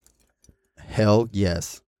Hell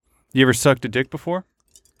yes. You ever sucked a dick before?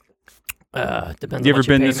 Depends. You on ever what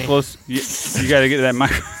been pay this me. close? You got to get that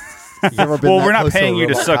mic. Well, we're not paying you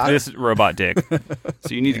to suck this robot dick,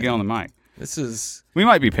 so you need to get on the mic. This is. We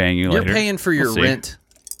might be paying you You're later. paying for your We'll see. rent.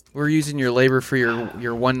 We're using your labor for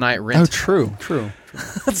your one night rent. Oh, true.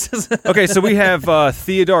 Okay, so we have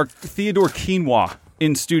Theodore Quinoa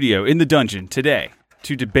in studio in the dungeon today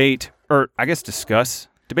to debate, or I guess discuss.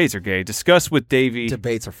 Debates are gay. Discuss with Davey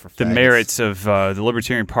Debates are for the faggots. merits of the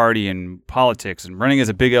Libertarian Party and politics and running as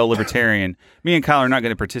a big L Libertarian. Me and Kyle are not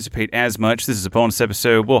going to participate as much. This is a bonus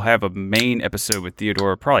episode. We'll have a main episode with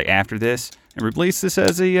Theodore probably after this and release this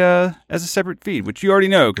as a separate feed, which you already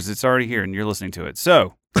know because it's already here and you're listening to it.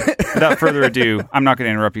 So, without further ado, I'm not going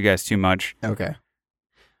to interrupt you guys too much. Okay.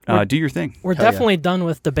 Do your thing. We're Hell yeah. definitely done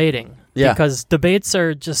with debating. Yeah. Because debates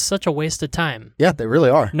are just such a waste of time. Yeah, they really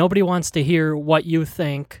are. Nobody wants to hear what you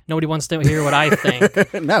think. Nobody wants to hear what I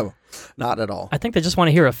think. No, not at all. I think they just want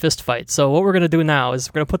to hear a fist fight. So what we're going to do now is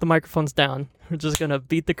we're going to put the microphones down. We're just going to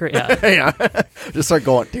beat the crap. Yeah. Yeah. Just start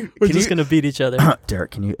going, dude. We're just going to beat each other.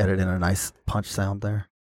 Derek, can you edit in a nice punch sound there?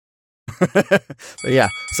 But yeah,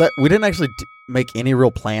 so we didn't actually make any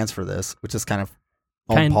real plans for this, which is kind of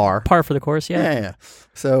on par. Par for the course, yeah. Yeah.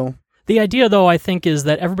 So The idea, though, I think, is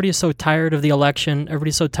that everybody is so tired of the election,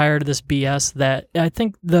 everybody's so tired of this BS that I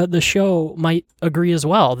think the show might agree as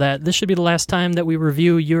well that this should be the last time that we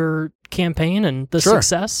review your campaign and the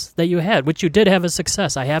success that you had, which you did have a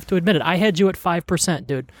success. I have to admit it. I had you at 5%,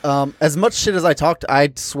 dude. as much shit as I talked,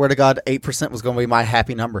 I swear to God, 8% was going to be my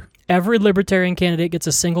happy number. Every Libertarian candidate gets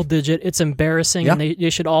a single digit. It's embarrassing, Yeah. and they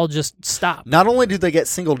should all just stop. Not only do they get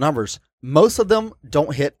single numbers, most of them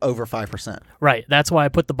don't hit over 5%. Right. That's why I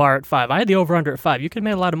put the bar at 5. I had the over-under at 5. You could have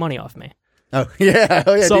made a lot of money off me. Oh, yeah.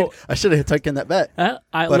 Oh, yeah, So- dude. I should have taken that bet.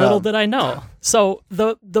 Little did I know. So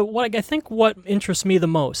what I think what interests me the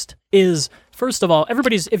most is, first of all,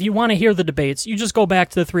 if you want to hear the debates, you just go back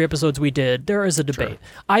to the 3 episodes we did. There is a debate.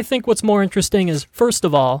 I think what's more interesting is, first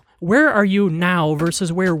of all, where are you now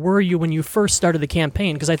versus where were you when you first started the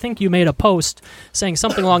campaign? Because I think you made a post saying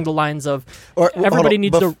something along the lines of, everybody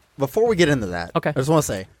needs to... Before we get into that, Okay. I just want to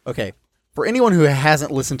say, okay, for anyone who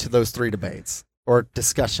hasn't listened to those 3 debates or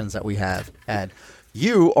discussions that we have had,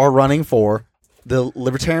 you are running for the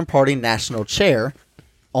Libertarian Party National Chair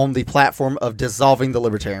on the platform of dissolving the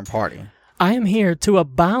Libertarian Party. I am here to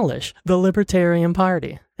abolish the Libertarian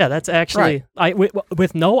Party. Yeah, that's actually,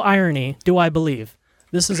 with no irony, do I believe.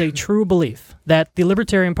 This is a true belief that the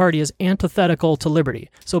Libertarian Party is antithetical to liberty.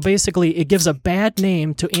 So basically, it gives a bad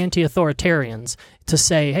name to anti-authoritarians to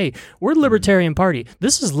say, hey, we're the Libertarian Party.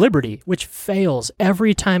 This is liberty, which fails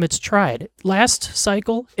every time it's tried. Last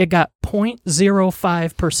cycle, it got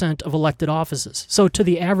 0.05% of elected offices. So to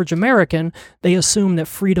the average American, they assume that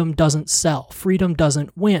freedom doesn't sell. Freedom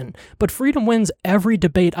doesn't win. But freedom wins every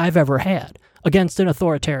debate I've ever had against an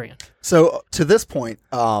authoritarian. So to this point,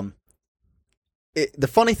 the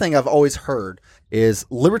funny thing I've always heard is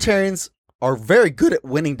libertarians are very good at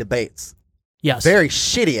winning debates. Yes. Very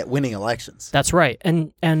shitty at winning elections. That's right.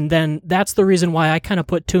 And then that's the reason why I kind of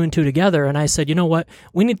put 2 and 2 together and I said, you know what?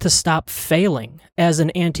 We need to stop failing as an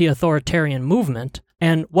anti-authoritarian movement.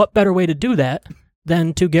 And what better way to do that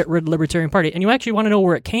than to get rid of the Libertarian Party? And you actually want to know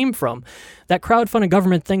where it came from. That crowdfunded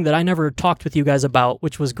government thing that I never talked with you guys about,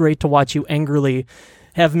 which was great to watch you angrily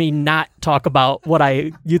have me not talk about what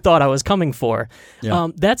you thought I was coming for. Yeah.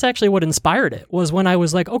 That's actually what inspired it, was when I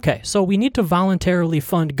was like, okay, so we need to voluntarily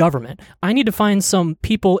fund government. I need to find some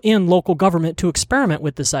people in local government to experiment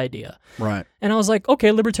with this idea. Right. And I was like,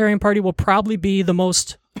 okay, Libertarian Party will probably be the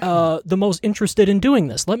most interested in doing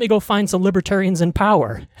this. Let me go find some libertarians in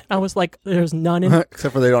power. And I was like, there's none in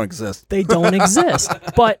Except for they don't exist. They don't exist.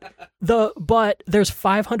 But there's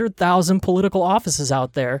 500,000 political offices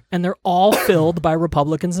out there, and they're all filled by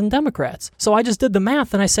Republicans and Democrats. So I just did the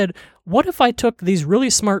math, and I said, what if I took these really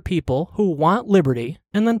smart people who want liberty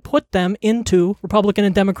and then put them into Republican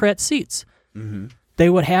and Democrat seats? Mm-hmm. They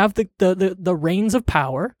would have the reins of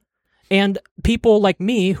power, and people like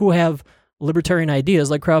me who have libertarian ideas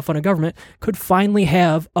like crowdfunded government could finally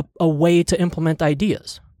have a way to implement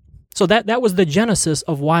ideas. So that was the genesis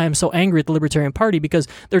of why I'm so angry at the Libertarian Party, because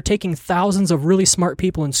they're taking thousands of really smart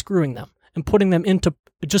people and screwing them and putting them into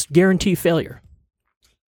just guarantee failure.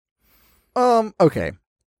 Okay.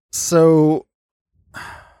 So,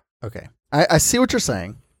 okay. I see what you're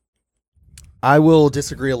saying. I will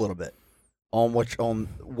disagree a little bit on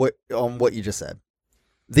what you just said.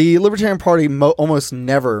 The Libertarian Party almost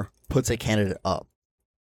never puts a candidate up.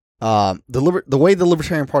 The way the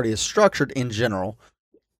Libertarian Party is structured in general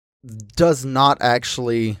does not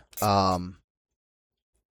actually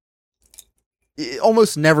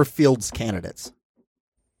almost never fields candidates.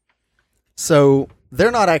 So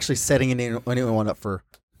they're not actually setting anyone up for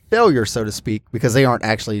failure, so to speak, because they aren't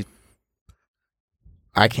actually.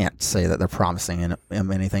 I can't say that they're promising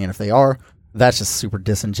him anything, and if they are, that's just super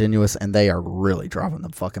disingenuous, and they are really dropping the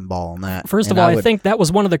fucking ball on that. First of all, I think that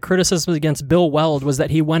was one of the criticisms against Bill Weld was that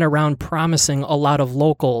he went around promising a lot of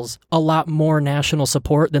locals a lot more national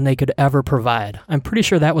support than they could ever provide. I'm pretty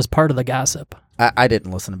sure that was part of the gossip. I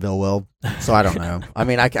didn't listen to Bill Weld, so I don't know. I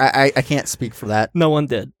mean, I can't speak for that. No one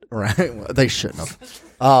did. Right? They shouldn't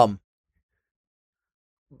have.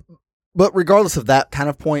 But regardless of that kind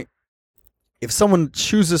of point, if someone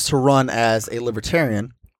chooses to run as a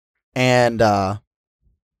libertarian and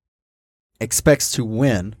expects to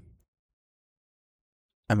win,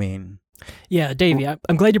 I mean... Yeah, Davey,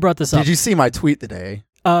 I'm glad you brought this up. Did you see my tweet today?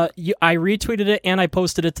 I retweeted it and I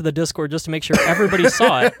posted it to the Discord just to make sure everybody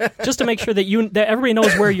saw it, just to make sure that everybody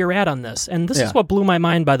knows where you're at on this. And this is what blew my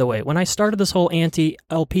mind, by the way. When I started this whole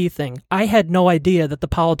anti-LP thing, I had no idea that the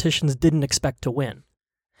politicians didn't expect to win.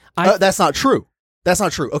 That's not true. That's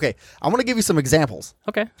not true. Okay, I want to give you some examples.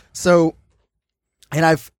 Okay. So, and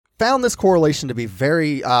I've found this correlation to be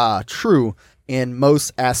very true in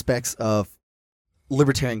most aspects of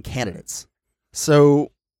libertarian candidates.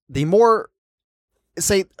 So, the more,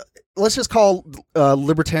 say, let's just call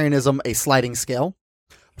libertarianism a sliding scale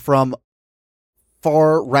from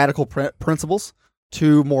far radical principles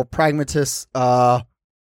to more pragmatist, compromising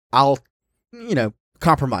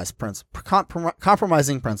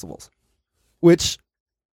principles. Which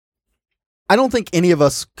I don't think any of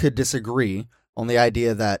us could disagree on the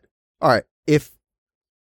idea that, all right, if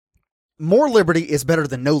more liberty is better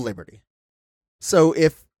than no liberty. So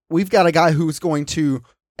if we've got a guy who's going to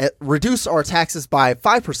reduce our taxes by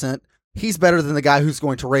 5%, he's better than the guy who's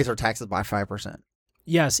going to raise our taxes by 5%.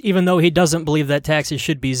 Yes, even though he doesn't believe that taxes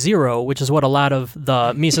should be zero, which is what a lot of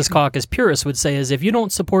the Mises Caucus purists would say is if you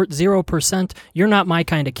don't support 0%, you're not my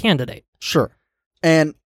kind of candidate. Sure.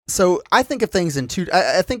 And so I think of things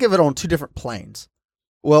I think of it on two different planes.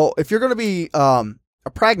 Well, if you're going to be a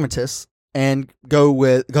pragmatist and go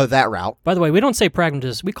that route. By the way, we don't say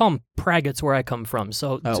pragmatists; we call them praggots where I come from.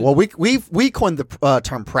 So, well, we coined the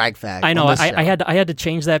term pragfag. I know. I had to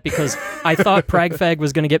change that because I thought pragfag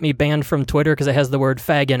was going to get me banned from Twitter because it has the word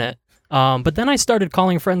fag in it. But then I started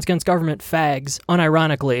calling Friends Against Government fags,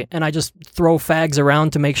 unironically, and I just throw fags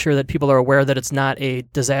around to make sure that people are aware that it's not a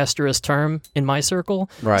disastrous term in my circle.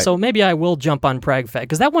 Right. So maybe I will jump on prag fag,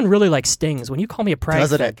 because that one really stings when you call me a prag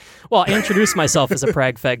fag. Well, I introduced myself as a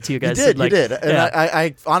prag fag to you guys. You did. And yeah.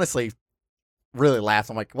 I honestly really laughed.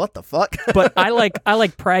 I'm like, what the fuck? But I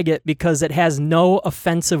like praggot because it has no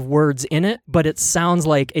offensive words in it, but it sounds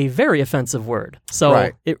like a very offensive word.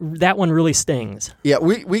 So that one really stings. Yeah,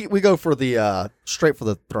 we go for the straight for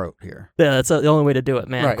the throat here. Yeah, that's the only way to do it,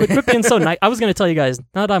 man. Right. Quit being so nice. I was going to tell you guys,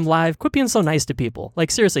 now that I'm live, quit being so nice to people.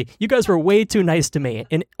 Like, seriously, you guys were way too nice to me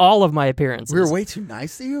in all of my appearances. We were way too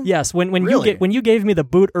nice to you? Yes, when you gave me the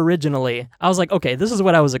boot originally, I was like, okay, this is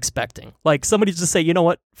what I was expecting. Like, somebody just say, you know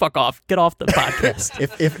what, fuck off, get off the podcast.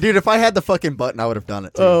 if I had the fucking button, I would have done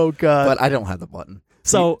it too. Oh god! But I don't have the button.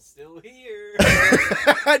 So still here,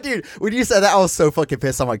 dude. When you said that, I was so fucking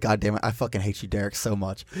pissed. I'm like, god damn it, I fucking hate you, Derek, so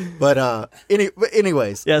much. But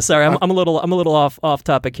anyways, yeah. Sorry, I'm a little off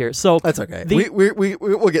topic here. So that's okay.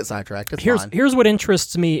 We'll get sidetracked. Here's what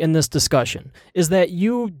interests me in this discussion is that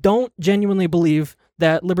you don't genuinely believe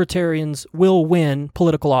that libertarians will win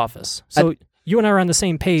political office. So. You and I are on the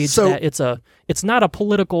same page that it's not a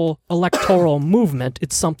political electoral movement,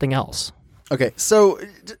 it's something else. Okay, so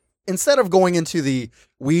instead of going into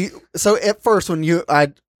so at first when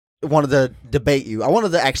I wanted to debate you, I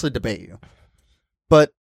wanted to actually debate you.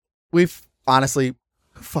 But we've honestly,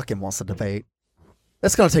 who fucking wants to debate?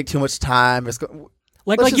 That's going to take too much time.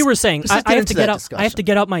 Like you were saying, I have to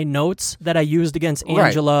get out my notes that I used against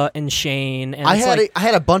Angela and Shane. And I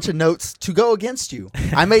had a bunch of notes to go against you.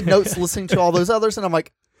 I made notes listening to all those others, and I'm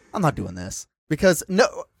like, I'm not doing this because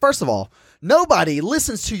first of all, nobody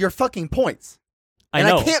listens to your fucking points. I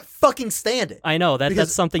know. I can't fucking stand it. I know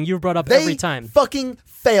that's something you've brought up every time. They fucking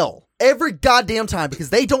fail every goddamn time because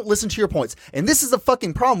they don't listen to your points, and this is a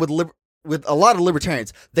fucking problem with a lot of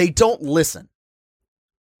libertarians. They don't listen.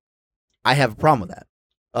 I have a problem with that.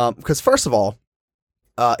 Because first of all,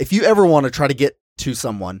 if you ever want to try to get to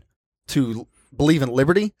someone to believe in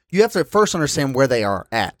liberty, you have to first understand where they are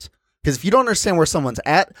at. Because if you don't understand where someone's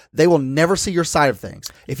at, they will never see your side of things.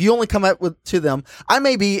 If you only come up to them, I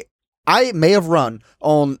may have run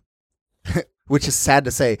on, which is sad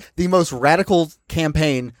to say, the most radical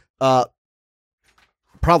campaign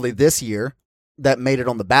probably this year that made it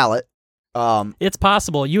on the ballot. It's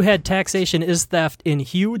possible. You had taxation is theft in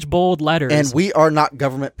huge bold letters. and we are not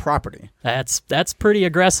government property. That's pretty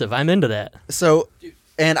aggressive. I'm into that. So,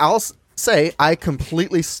 and I'll say I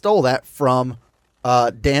completely stole that from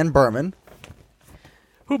Dan Berman.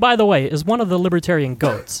 Who, by the way, is one of the libertarian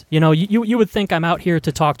goats. You know, you would think I'm out here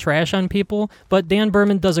to talk trash on people, but Dan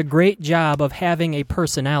Berman does a great job of having a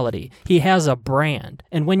personality. He has a brand,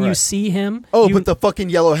 and when you Right. see him, But the fucking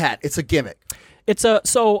yellow hat, it's a gimmick.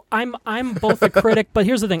 So I'm both a critic, but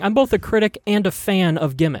here's the thing: I'm both a critic and a fan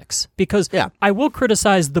of gimmicks because I will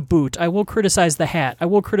criticize the boot, I will criticize the hat, I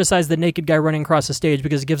will criticize the naked guy running across the stage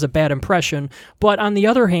because it gives a bad impression. But on the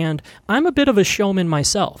other hand, I'm a bit of a showman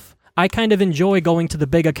myself. I kind of enjoy going to the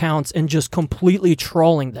big accounts and just completely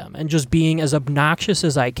trolling them and just being as obnoxious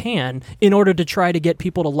as I can in order to try to get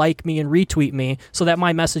people to like me and retweet me so that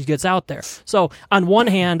my message gets out there. So on one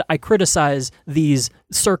hand, I criticize these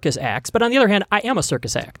circus acts, but on the other hand, I am a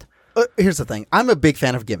circus act. Here's the thing. I'm a big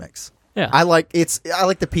fan of gimmicks. Yeah. I like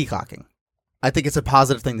the peacocking. I think it's a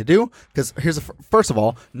positive thing to do because first of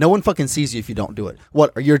all, no one fucking sees you if you don't do it.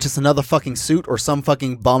 What, are you just another fucking suit or some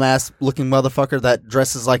fucking bum ass looking motherfucker that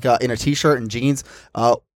dresses like in a t-shirt and jeans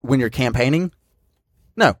when you're campaigning?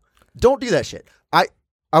 No, don't do that shit. I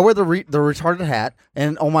wear the retarded hat,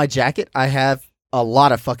 and on my jacket I have a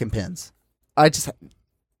lot of fucking pins. A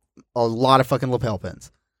lot of fucking lapel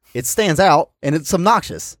pins. It stands out and it's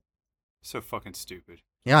obnoxious. So fucking stupid.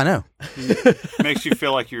 Yeah, I know. Makes you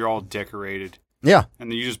feel like you're all decorated. Yeah,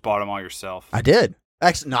 And then you just bought them all yourself. I did.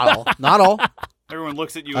 Actually, not all. Not all. Everyone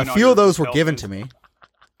looks at you. A and all few your of those were lapel given pins. to me.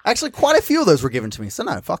 Actually, quite a few of those were given to me. So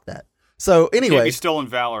no, fuck that. So Can't be anyway, stolen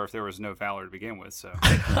valor if there was no valor to begin with. So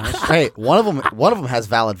hey, one of them has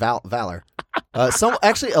valid valor.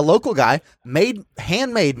 Actually, a local guy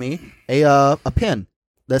handmade me a pin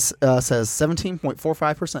that says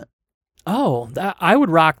 17.45%. Oh, I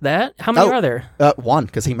would rock that. How many are there? One,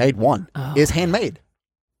 because he made one. Oh. It's handmade.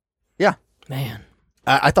 Yeah, Man.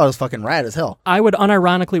 I thought it was fucking rad as hell. I would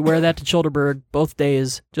unironically wear that to Childerberg both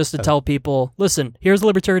days just to tell people, listen, here's a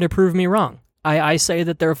libertarian to prove me wrong. I say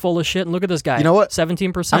that they're full of shit, and look at this guy. You know what?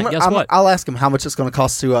 17%. Guess what? I'll ask him how much it's going to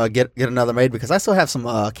cost to get another made because I still have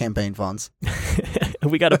some campaign funds.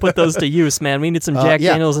 We got to put those to use, man. We need some Jack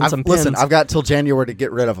Daniels and some pins. Listen, I've got till January to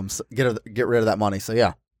get rid of them. Get rid of that money. So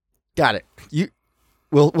yeah, got it.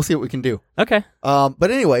 We'll see what we can do. Okay.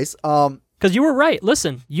 But anyways, Because you were right.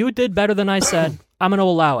 Listen, you did better than I said. I'm going to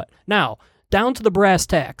allow it. Now, down to the brass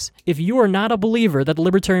tacks. If you are not a believer that the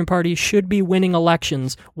Libertarian Party should be winning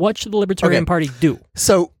elections, what should the Libertarian Party do?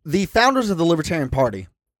 So the founders of the Libertarian Party,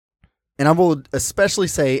 and I will especially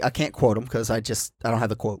say I can't quote them because I don't have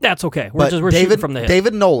the quote. That's okay. But We're shooting from the hip.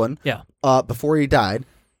 David Nolan, Yeah. before he died,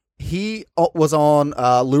 he was on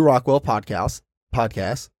Lou Rockwell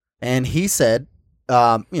podcast, and he said,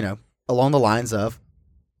 along the lines of,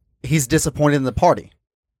 he's disappointed in the party.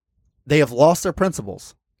 They have lost their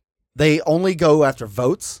principles. They only go after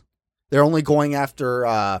votes. They're only going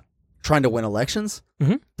after trying to win elections.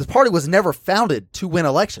 Mhm. The party was never founded to win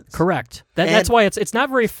elections. Correct. That's why it's not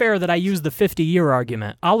very fair that I use the 50-year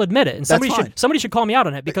argument. I'll admit it, and somebody should call me out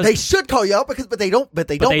on it because They should call you out but they don't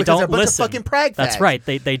because they're a bunch listen. of fucking prag fags. That's right.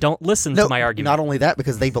 They don't listen to my argument. Not only that,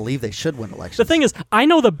 because they believe they should win elections. The thing is, I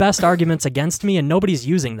know the best arguments against me, and nobody's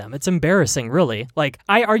using them. It's embarrassing, really. Like,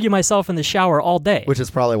 I argue myself in the shower all day. Which is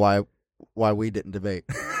probably why we didn't debate.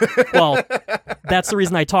 Well, that's the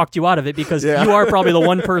reason I talked you out of it, because you are probably the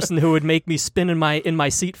one person who would make me spin in my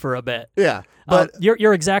seat for a bit. Yeah. But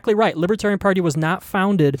you're exactly right. Libertarian Party was not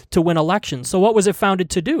founded to win elections. So what was it founded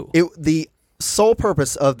to do? the sole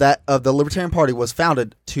purpose of the Libertarian Party was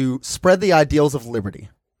founded to spread the ideals of liberty,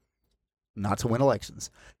 not to win elections.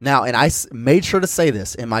 Now, and I made sure to say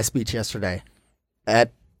this in my speech yesterday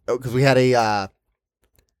because we had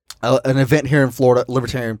an event here in Florida,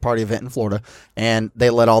 Libertarian Party event in Florida, and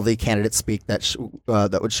they let all the candidates speak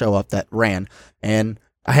that would show up that ran. And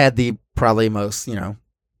I had the probably most,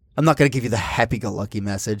 I'm not going to give you the happy-go-lucky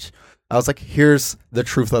message. I was like, here's the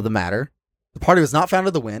truth of the matter. The party was not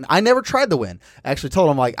founded to win. I never tried to win. I actually told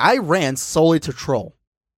them, I ran solely to troll.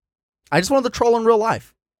 I just wanted to troll in real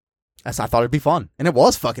life. I thought it'd be fun. And it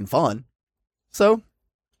was fucking fun. So,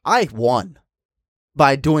 I won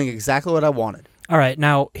by doing exactly what I wanted. All right,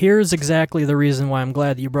 now here's exactly the reason why I'm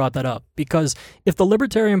glad that you brought that up. Because if the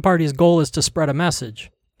Libertarian Party's goal is to spread a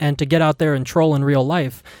message and to get out there and troll in real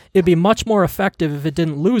life, it'd be much more effective if it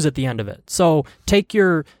didn't lose at the end of it. So take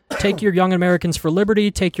your Young Americans for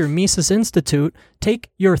Liberty, take your Mises Institute, take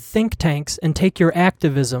your think tanks, and take your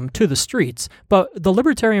activism to the streets. But the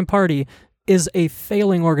Libertarian Party is a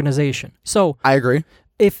failing organization. So I agree.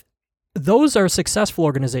 if those are successful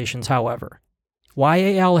organizations, however,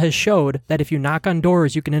 YAL has showed that if you knock on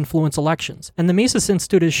doors, you can influence elections. And the Mises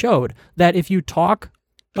Institute has showed that if you talk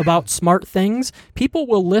about smart things, people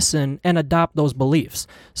will listen and adopt those beliefs.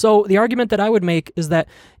 So the argument that I would make is that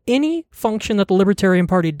any function that the Libertarian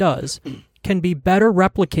Party does can be better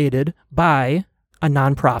replicated by a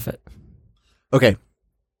nonprofit. Okay.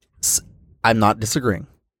 I'm not disagreeing.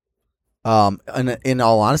 In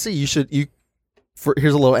all honesty, here's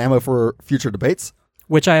a little ammo for future debates.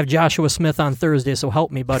 Which I have Joshua Smith on Thursday, so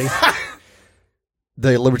help me, buddy.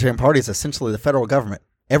 The Libertarian Party is essentially the federal government.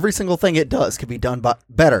 Every single thing it does could be done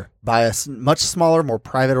better by a much smaller, more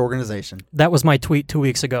private organization. That was my tweet 2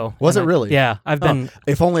 weeks ago. Was it really? Yeah, I've been.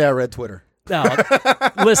 If only I read Twitter.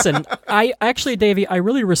 Listen, I actually, Davey, I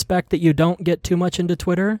really respect that you don't get too much into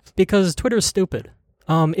Twitter because Twitter's stupid.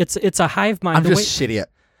 It's a hive mind. I'm just shitty at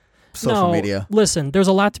social media. Listen, there's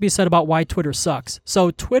a lot to be said about why Twitter sucks. So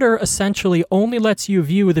Twitter essentially only lets you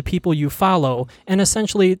view the people you follow, and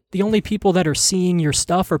essentially the only people that are seeing your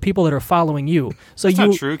stuff are people that are following you. So That's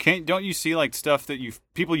not true. Don't you see like stuff that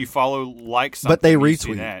people you follow like something? But they you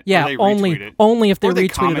see retweet. that. Yeah, Or they retweet it. only if they Or they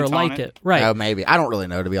retweet it or comment like on it. Right. Oh, maybe. I don't really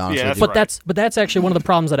know, to be honest Yeah, with you. that's But that's actually one of the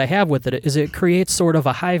problems that I have with it is it creates sort of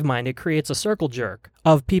a hive mind. It creates a circle jerk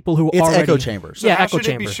of people who It's already echo chambers. So yeah, how echo should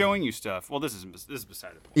chamber. it be showing you stuff? Well, this is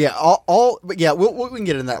beside the point. Yeah, but yeah, we can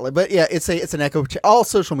get in that later. But yeah, it's an echo. All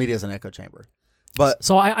social media is an echo chamber. But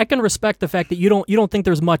So I can respect the fact that you don't think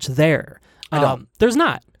there's much there. I don't. There's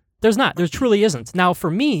not. There truly isn't. Now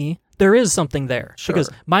for me, there is something there Sure. because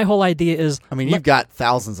my whole idea is. I mean, you've got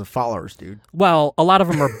thousands of followers, dude. Well, a lot of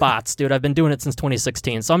them are bots, dude. I've been doing it since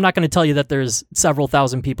 2016, so I'm not going to tell you that there's several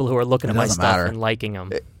thousand people who are looking at my doesn't stuff matter. and liking them.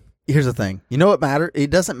 Here's the thing. You know what matters? It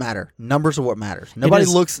doesn't matter. Numbers are what matters. Nobody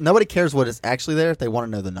is- Nobody cares what is actually there. They want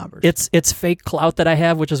to know the numbers. It's fake clout that I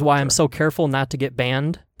have, which is why I'm so careful not to get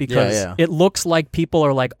banned because Yeah. it looks like people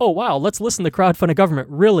are like, oh wow, let's listen to crowdfunded government.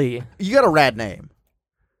 Really, You got a rad name.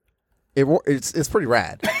 It's pretty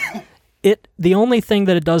rad. the only thing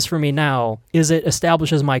that it does for me now is it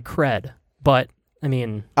establishes my cred. But I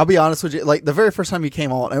mean, I'll be honest with you. Like the very first time you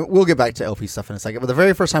came on, and we'll get back to LP stuff in a second. But the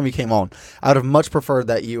very first time you came on, I would have much preferred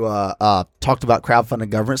that you talked about crowdfunded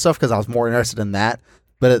government stuff because I was more interested in that.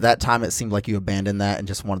 But at that time, it seemed like you abandoned that and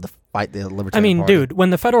just wanted to fight the Libertarian Party. dude,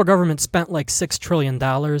 when the federal government spent like $6 trillion,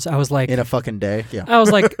 I was like, In a fucking day, yeah. I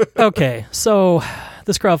was like, okay, so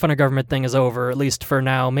this crowdfunded government thing is over, at least for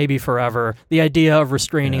now, maybe forever. The idea of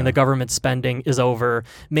restraining the government spending is over.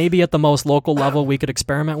 Maybe at the most local level we could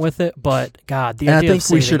experiment with it, but God, the And I idea think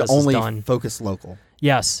of we saving should this is only done. focus local.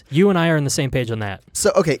 Yes, you and I are on the same page on that.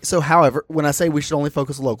 So however, when I say we should only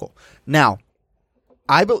focus local, now,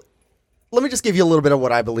 let me just give you a little bit of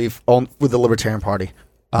what I believe with the Libertarian Party.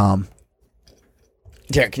 Darren,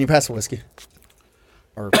 can you pass the whiskey?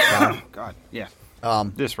 Or God, yeah.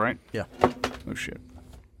 this, right? Yeah. Oh shit.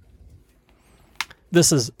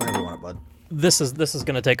 This is Whatever you want it, bud. this is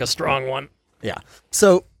going to take a strong one. Yeah.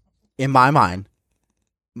 So, in my mind,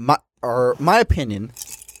 my opinion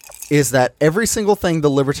is that every single thing the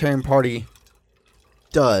Libertarian Party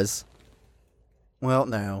does. Well,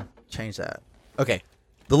 no, change that. Okay.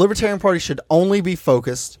 The Libertarian Party should only be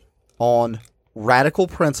focused on radical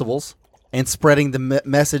principles and spreading the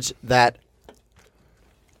message that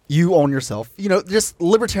you own yourself. You know, just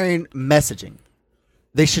libertarian messaging.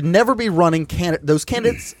 They should never be running those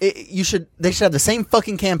candidates. They should have the same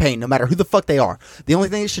fucking campaign, no matter who the fuck they are. The only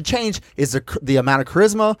thing that should change is the amount of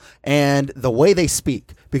charisma and the way they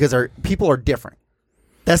speak, because people are different.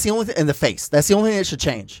 That's the only thing, and the face. That's the only thing that should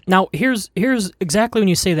change. Now, here's exactly when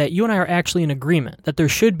you say that, you and I are actually in agreement that there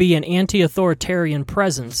should be an anti-authoritarian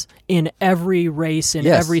presence in every race, in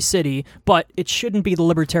Yes. every city, but it shouldn't be the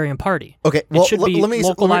Libertarian Party. Okay, well, it should be let me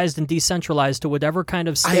localized and decentralized to whatever kind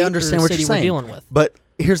of state I understand or what city you're we're saying, dealing with. But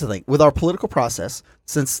here's the thing: with our political process,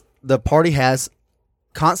 since the party has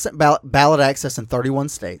constant ballot access in 31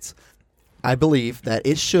 states, I believe that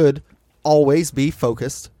it should always be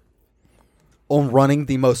focused on running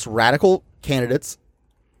the most radical candidates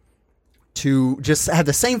to just have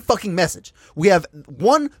the same fucking message. We have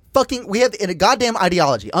a goddamn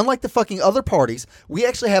ideology. Unlike the fucking other parties, we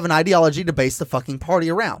actually have an ideology to base the fucking party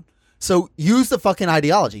around. So use the fucking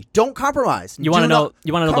ideology. Don't compromise. You want to know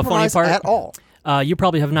the funny compromise part? at all. You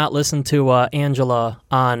probably have not listened to Angela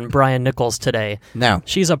on Brian Nichols today. No.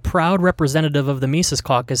 She's a proud representative of the Mises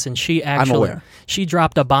Caucus, and she aware. she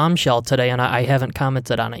dropped a bombshell today, and I haven't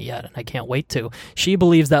commented on it yet, and I can't wait to. She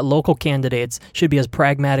believes that local candidates should be as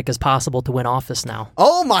pragmatic as possible to win office now.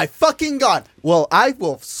 Oh my fucking God. Well, I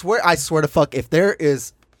swear to fuck, if there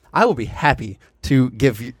is, I will be happy to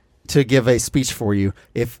give a speech for you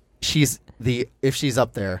if she's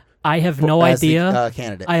up there I have no as the, idea.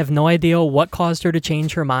 Candidate. I have no idea what caused her to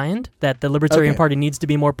change her mind that the Libertarian Okay. Party needs to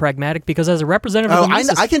be more pragmatic. Because as a representative Oh, of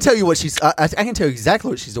Mises, I can tell you what she's. I can tell you exactly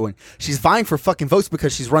what she's doing. She's vying for fucking votes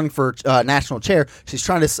because she's running for national chair. She's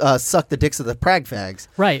trying to suck the dicks of the prag fags.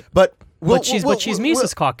 right? But She's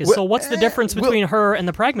Mises Caucus. So what's the difference between her and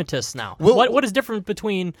the pragmatists now? What is different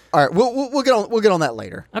between? All right, we'll get on that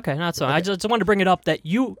later. Okay, not so. I just wanted to bring it up that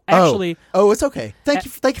you actually. Oh, it's okay. Thank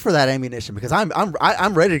you for that ammunition because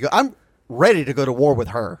I'm ready to go. I'm ready to go to war with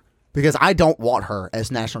her because I don't want her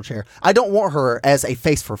as national chair. I don't want her as a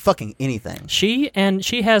face for fucking anything. She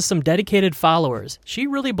has some dedicated followers. She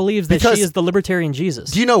really believes that Because- she is the libertarian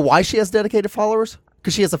Jesus. Do you know why she has dedicated followers?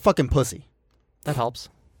 Because she has a fucking pussy. That helps.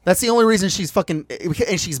 That's the only reason she's fucking,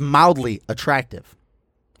 and she's mildly attractive.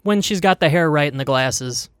 When she's got the hair right and the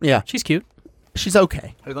glasses, Yeah, she's cute. she's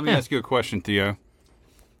okay. Hey, let me ask you a question, Theo.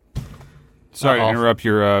 Sorry to interrupt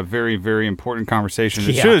your very, very important conversation.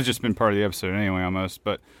 It Yeah. should have just been part of the episode anyway, almost.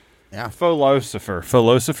 But Yeah. philosopher.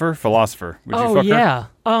 Would you Oh fuck her?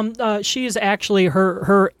 yeah. She's actually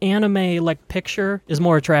her anime like picture is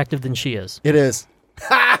more attractive than she is. It is.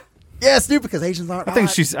 Ha! Yes, dude, because Asians aren't. I think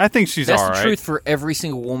hot. she's That's all the right. truth for every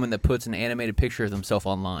single woman that puts an animated picture of themselves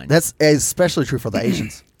online. That's especially true for the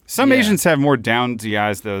Asians. Some Yeah. Asians have more downsy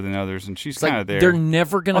eyes though than others, and she's It's like kind of there. they're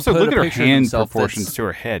never going to Also, put look a at her picture of hand themselves proportions that's, to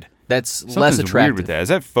her head. that's Something's less weird attractive. with that. Is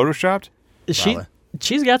that photoshopped? Probably.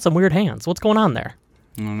 She's got some weird hands. What's going on there?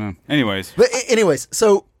 I don't know. Anyways, But anyways,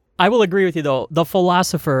 so I will agree with you though. The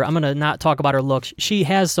philosopher, I'm gonna not talk about her looks. She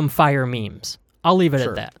has some fire memes. I'll leave it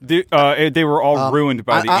at that. they were all ruined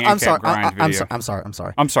by the I'm ANCAP sorry. grind video. I'm sorry. I'm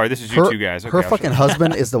sorry. I'm sorry. This is you two guys. Okay, her I'll fucking shut up.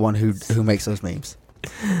 husband is the one who makes those memes,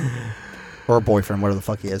 or boyfriend, whatever the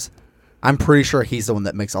fuck he is. I'm pretty sure he's the one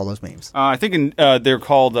that makes all those memes. I think they're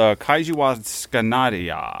called Kaijiwa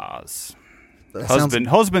Skanadias. That sounds-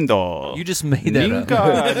 Husbando. You just made that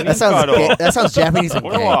up. that sounds Japanese and gay.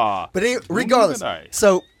 Whatever. But regardless, Nice.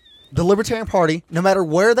 so the Libertarian Party, no matter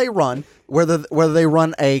where they run, whether they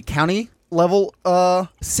run a county level,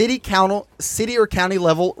 city or county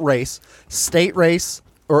level race, state race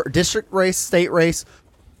or district race, state race,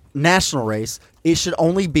 national race, it should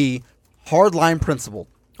only be hardline principled.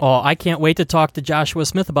 Oh, I can't wait to talk to Joshua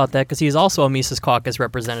Smith about that because he's also a Mises Caucus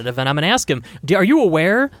representative, and I'm going to ask him, are you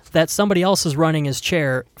aware that somebody else is running as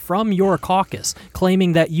chair from your caucus,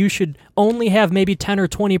 claiming that you should only have maybe 10 or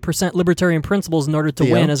 20% libertarian principles in order to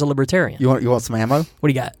Theo? win as a libertarian? You want some ammo? What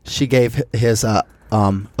do you got? She gave his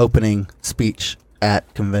opening speech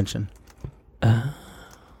at convention.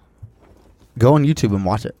 Go on YouTube and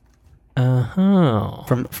watch it Uh-huh.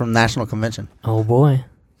 from national convention. Oh, boy.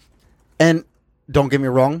 And don't get me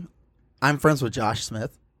wrong, I'm friends with Josh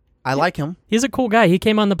Smith. I like him. He's a cool guy. He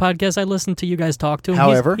came on the podcast. I listened to you guys talk to him.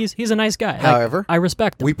 However- he's a nice guy. However, I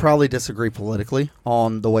respect him. We probably disagree politically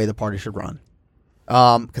on the way the party should run.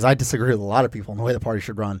 Because I disagree with a lot of people on the way the party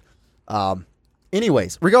should run.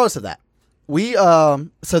 Anyways, regardless of that,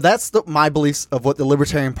 so that's my beliefs of what the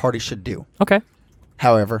Libertarian Party should do. Okay.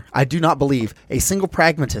 However, I do not believe a single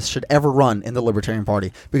pragmatist should ever run in the Libertarian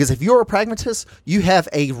Party. Because if you're a pragmatist, you have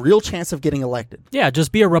a real chance of getting elected. Yeah,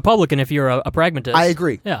 just be a Republican if you're a pragmatist. I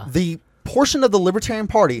agree. Yeah. The portion of the Libertarian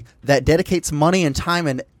Party that dedicates money and time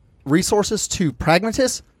and resources to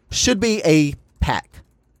pragmatists should be a PAC.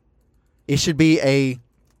 It should be a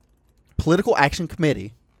political action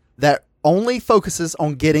committee that only focuses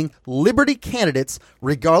on getting liberty candidates,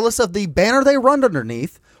 regardless of the banner they run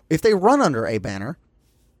underneath. If they run under a banner,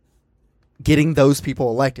 getting those people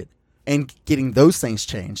elected and getting those things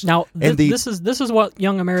changed. Now, and this is what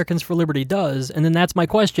Young Americans for Liberty does, and then that's my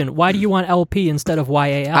question: why do you want LP instead of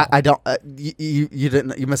YAL? I don't.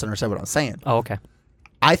 You misunderstood what I was saying. Oh, okay.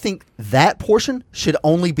 I think that portion should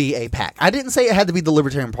only be a PAC. I didn't say it had to be the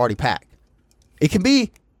Libertarian Party PAC. It can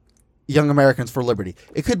be Young Americans for Liberty.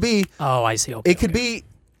 It could be. Oh, I see. Okay. It could be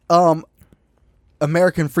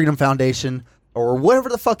American Freedom Foundation or whatever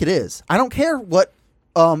the fuck it is. I don't care what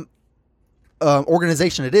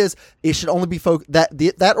organization it is. It should only be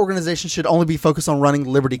that organization should only be focused on running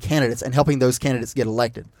liberty candidates and helping those candidates get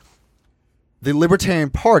elected. The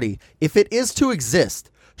Libertarian Party, if it is to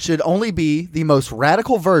exist, should only be the most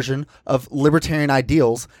radical version of libertarian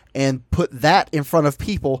ideals and put that in front of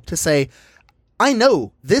people to say, I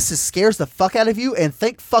know this scares the fuck out of you, and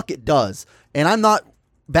thank fuck it does. And I'm not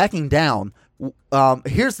backing down.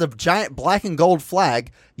 Here's the giant black and gold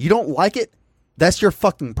flag. You don't like it? That's your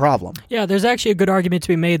fucking problem. Yeah, there's actually a good argument to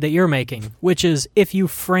be made that you're making, which is if you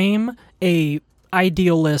frame a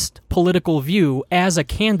idealist political view as a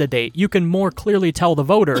candidate, you can more clearly tell the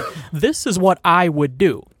voter, this is what I would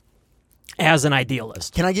do as an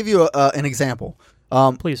idealist. Can I give you an example?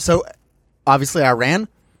 Please. So, obviously, I ran.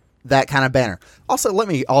 that kind of banner. Also, let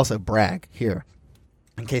me also brag here,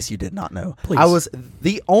 in case you did not know. Please. I was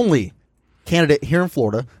the only candidate here in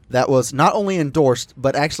Florida that was not only endorsed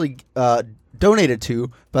but actually donated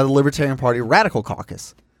to by the Libertarian Party Radical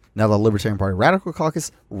Caucus. Now, the Libertarian Party Radical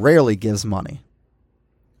Caucus rarely gives money.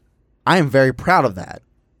 I am very proud of that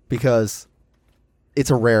because it's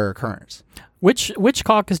a rare occurrence. Which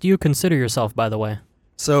caucus do you consider yourself, by the way?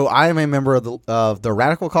 So I am a member of the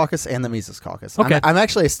Radical Caucus and the Mises Caucus. Okay. I'm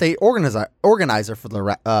actually a state organizer for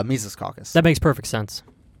the Mises Caucus. That makes perfect sense.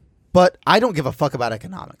 But I don't give a fuck about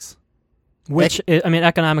economics.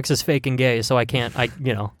 Economics is fake and gay, so I can't.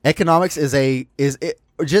 Economics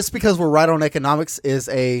just because we're right on economics is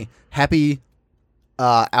a happy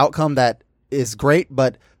outcome that is great.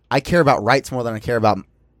 But I care about rights more than I care about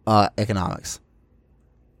economics,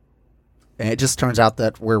 and it just turns out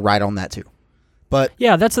that we're right on that too. But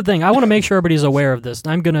yeah, that's the thing. I want to make sure everybody's aware of this.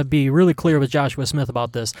 And I'm going to be really clear with Joshua Smith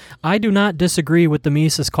about this. I do not disagree with the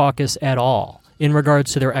Mises Caucus at all in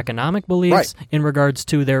regards to their economic beliefs, in regards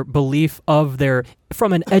to their belief of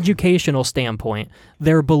from an educational standpoint,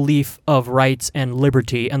 their belief of rights and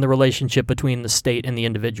liberty and the relationship between the state and the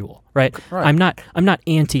individual, right? I'm not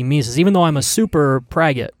anti-Mises, even though I'm a super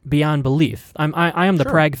praggot beyond belief. I am the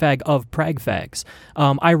prag fag of prag fags.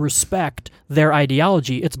 I respect their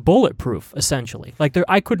ideology. It's bulletproof, essentially. Like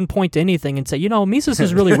I couldn't point to anything and say, Mises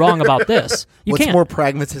is really wrong about this. What's more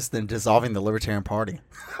pragmatist than dissolving the Libertarian Party?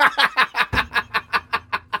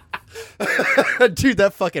 Dude,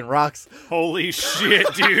 that fucking rocks. Holy shit,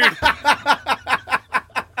 dude.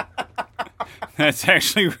 That's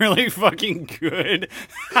actually really fucking good.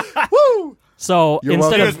 Woo! So You're instead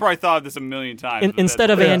welcome. You of guys probably thought of this a million times.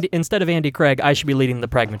 instead of Andy Craig, I should be leading the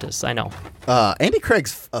pragmatists. I know. Andy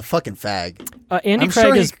Craig's a fucking fag. Andy I'm Craig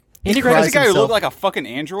sure is. Andy Craig That's is the guy who himself. looked like a fucking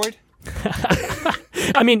android?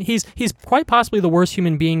 I mean, he's quite possibly the worst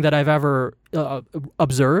human being that I've ever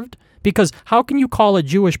observed. Because how can you call a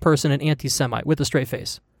Jewish person an anti-Semite with a straight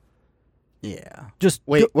face? Yeah. Just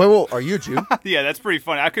Wait. Are you a Jew? Yeah, that's pretty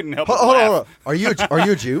funny. I couldn't help but Hold laugh. on. Are you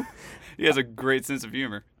a Jew? He has a great sense of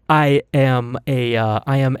humor. I am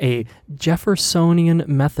a Jeffersonian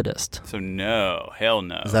Methodist. So no, hell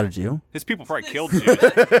no. Is that a Jew? His people probably killed Jews.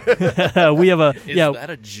 We have a Is that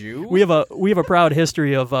a Jew? we have a proud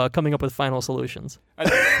history of coming up with final solutions.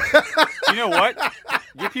 You know what?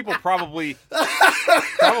 Your people probably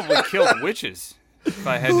killed witches. If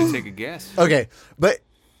I had to take a guess, Okay, but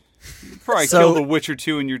probably So- killed a witch or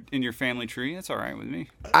two in your family tree. That's all right with me.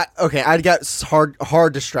 I got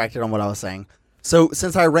hard distracted on what I was saying. So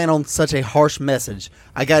since I ran on such a harsh message,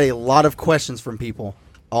 I got a lot of questions from people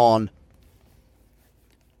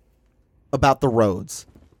about the roads.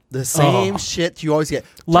 The same shit you always get.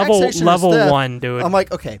 Taxation is Level theft. 1, dude. I'm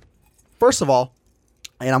like, okay, first of all,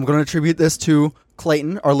 and I'm going to attribute this to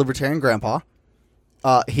Clayton, our libertarian grandpa.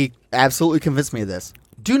 He absolutely convinced me of this.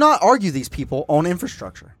 Do not argue these people on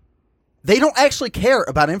infrastructure. They don't actually care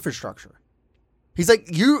about infrastructure. He's like,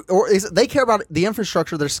 they care about the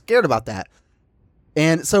infrastructure. They're scared about that.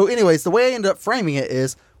 And so, anyways, the way I ended up framing it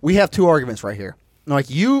is we have two arguments right here. Like,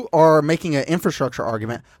 you are making an infrastructure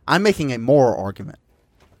argument. I'm making a moral argument.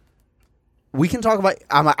 We can talk about.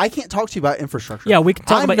 I can't talk to you about infrastructure. Yeah, we can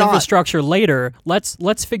talk I'm about not- infrastructure later.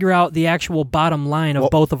 Let's figure out the actual bottom line of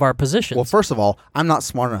both of our positions. Well, first of all, I'm not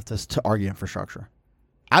smart enough to argue infrastructure.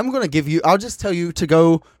 I'm going to give you. I'll just tell you to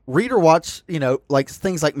go read or watch. Like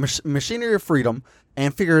things like Machinery of Freedom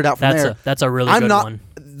and figure it out from there. That's a really I'm good not. one.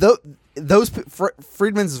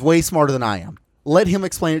 Friedman's is way smarter than I am. Let him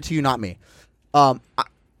explain it to you, not me.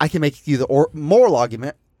 I can make you the moral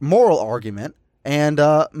argument, and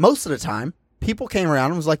most of the time, people came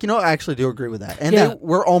around and was like, I actually do agree with that, and Yeah. they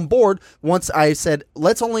were on board once I said,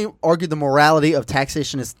 let's only argue the morality of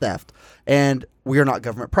taxation is theft, and we are not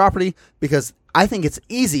government property, because I think it's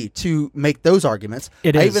easy to make those arguments. I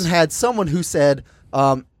It is. even had someone who said,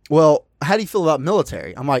 well, how do you feel about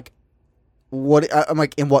military? I'm like, what? I'm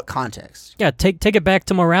like, in what context? Yeah, take it back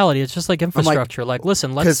to morality. It's just like infrastructure.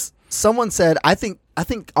 Listen, let's. Because someone said, I think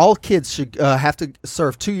all kids should have to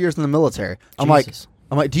serve 2 years in the military. I'm like, Jesus.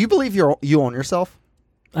 do you believe you own yourself?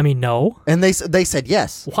 I mean, no. And they said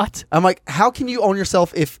yes. What? I'm like, how can you own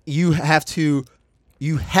yourself if you have to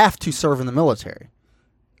serve in the military?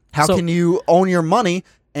 How So- can you own your money?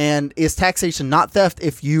 And is taxation not theft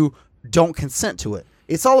if you don't consent to it?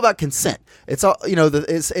 It's all about consent. It's all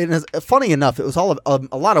funny enough. It was all of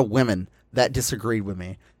a lot of women that disagreed with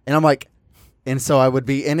me, and I'm like, and so I would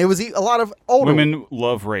be, and it was a lot of older Women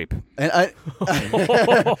love rape. And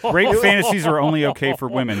Rape fantasies are only okay for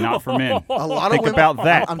women, not for men. a lot Think of women, about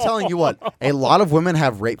that. I'm telling you what, a lot of women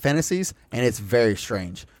have rape fantasies, and it's very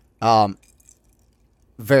strange.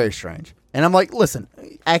 Very strange. And I'm like, listen,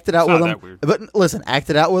 act it out It's with not him. that weird. But listen, act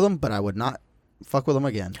it out with him, but I would not fuck with him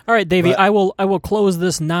again. All right, Davey, But- I will close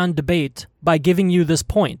this non-debate by giving you this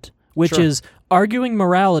point, which Sure. is arguing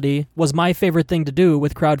morality was my favorite thing to do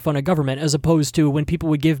with crowdfunded government, as opposed to when people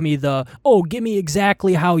would give me give me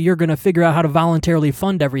exactly how you're going to figure out how to voluntarily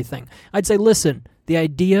fund everything. I'd say, listen, the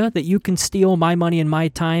idea that you can steal my money and my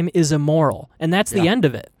time is immoral, and that's the end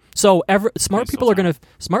of it. So smart people are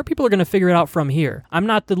going to figure it out from here. I'm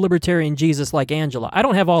not the libertarian Jesus like Angela. I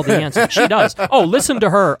don't have all the answers. She does. Oh, listen to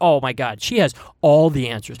her. Oh my God, she has all the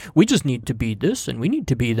answers. We just need to be this and we need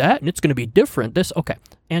to be that, and it's going to be different. This, okay,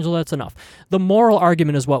 Angela, that's enough. The moral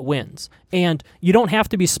argument is what wins, and you don't have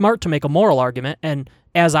to be smart to make a moral argument. And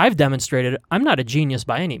as I've demonstrated, I'm not a genius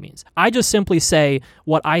by any means. I just simply say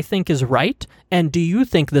what I think is right, and do you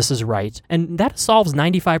think this is right? And that solves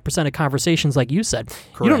 95% of conversations, like you said.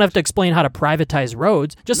 You don't have to explain how to privatize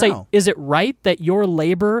roads. Just say, No. is it right that your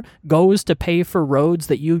labor goes to pay for roads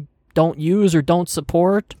that you don't use or don't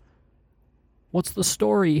support? What's the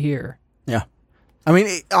story here? Yeah. I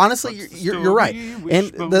mean, honestly, you're right.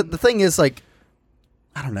 And the thing is, like,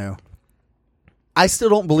 I don't know. I still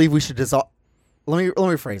don't believe we should dissolve. Let me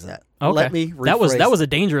rephrase that. Okay. Let me rephrase. That was a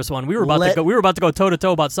dangerous one. We were about to go toe to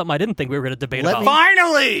toe about something I didn't think we were going to debate about.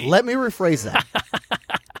 Finally! Let me rephrase that.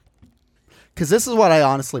 Because this is what I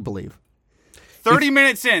honestly believe. 30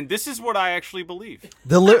 minutes in, this is what I actually believe.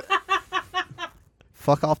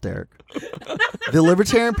 Fuck off, Derek. The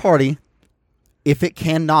Libertarian Party, if it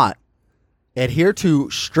cannot adhere to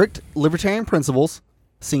strict libertarian principles,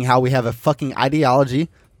 seeing how we have a fucking ideology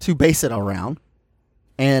to base it around,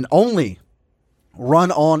 and only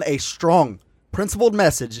run on a strong, principled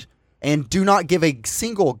message, and do not give a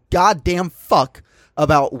single goddamn fuck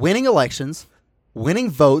about winning elections, winning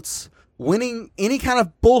votes, winning any kind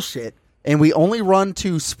of bullshit, and we only run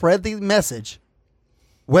to spread the message,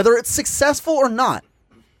 whether it's successful or not,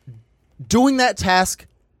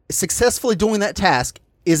 successfully doing that task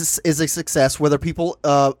is a success, whether people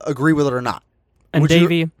agree with it or not. And Would you-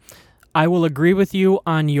 Davey, I will agree with you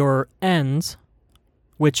on your ends,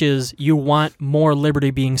 which is you want more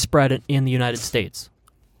liberty being spread in the United States.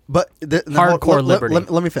 But Hardcore liberty.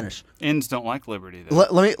 Let me finish. Ends don't like liberty, though.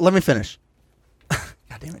 Let me finish.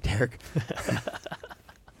 God damn it, Derek.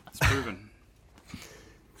 It's proven.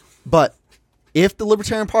 But if the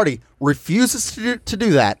Libertarian Party refuses to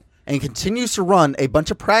do that and continues to run a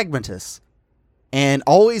bunch of pragmatists and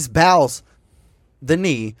always bows the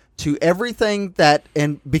knee to everything that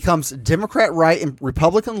and becomes Democrat right and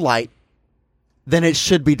Republican light, then it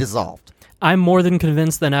should be dissolved. I'm more than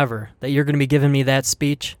convinced than ever that you're going to be giving me that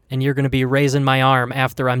speech and you're going to be raising my arm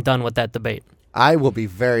after I'm done with that debate. I will be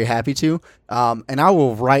very happy to, and I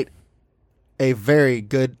will write a very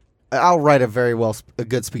good. I'll write a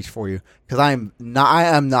good speech for you because I am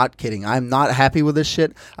not kidding. I'm not happy with this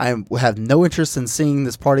shit. Have no interest in seeing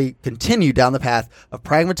this party continue down the path of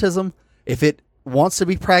pragmatism. If it wants to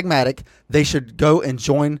be pragmatic, they should go and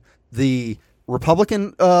join the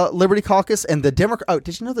Republican Liberty Caucus and the Democrat. Oh,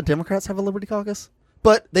 did you know the Democrats have a Liberty Caucus?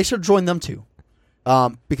 But they should join them too,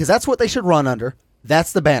 because that's what they should run under.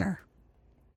 That's the banner.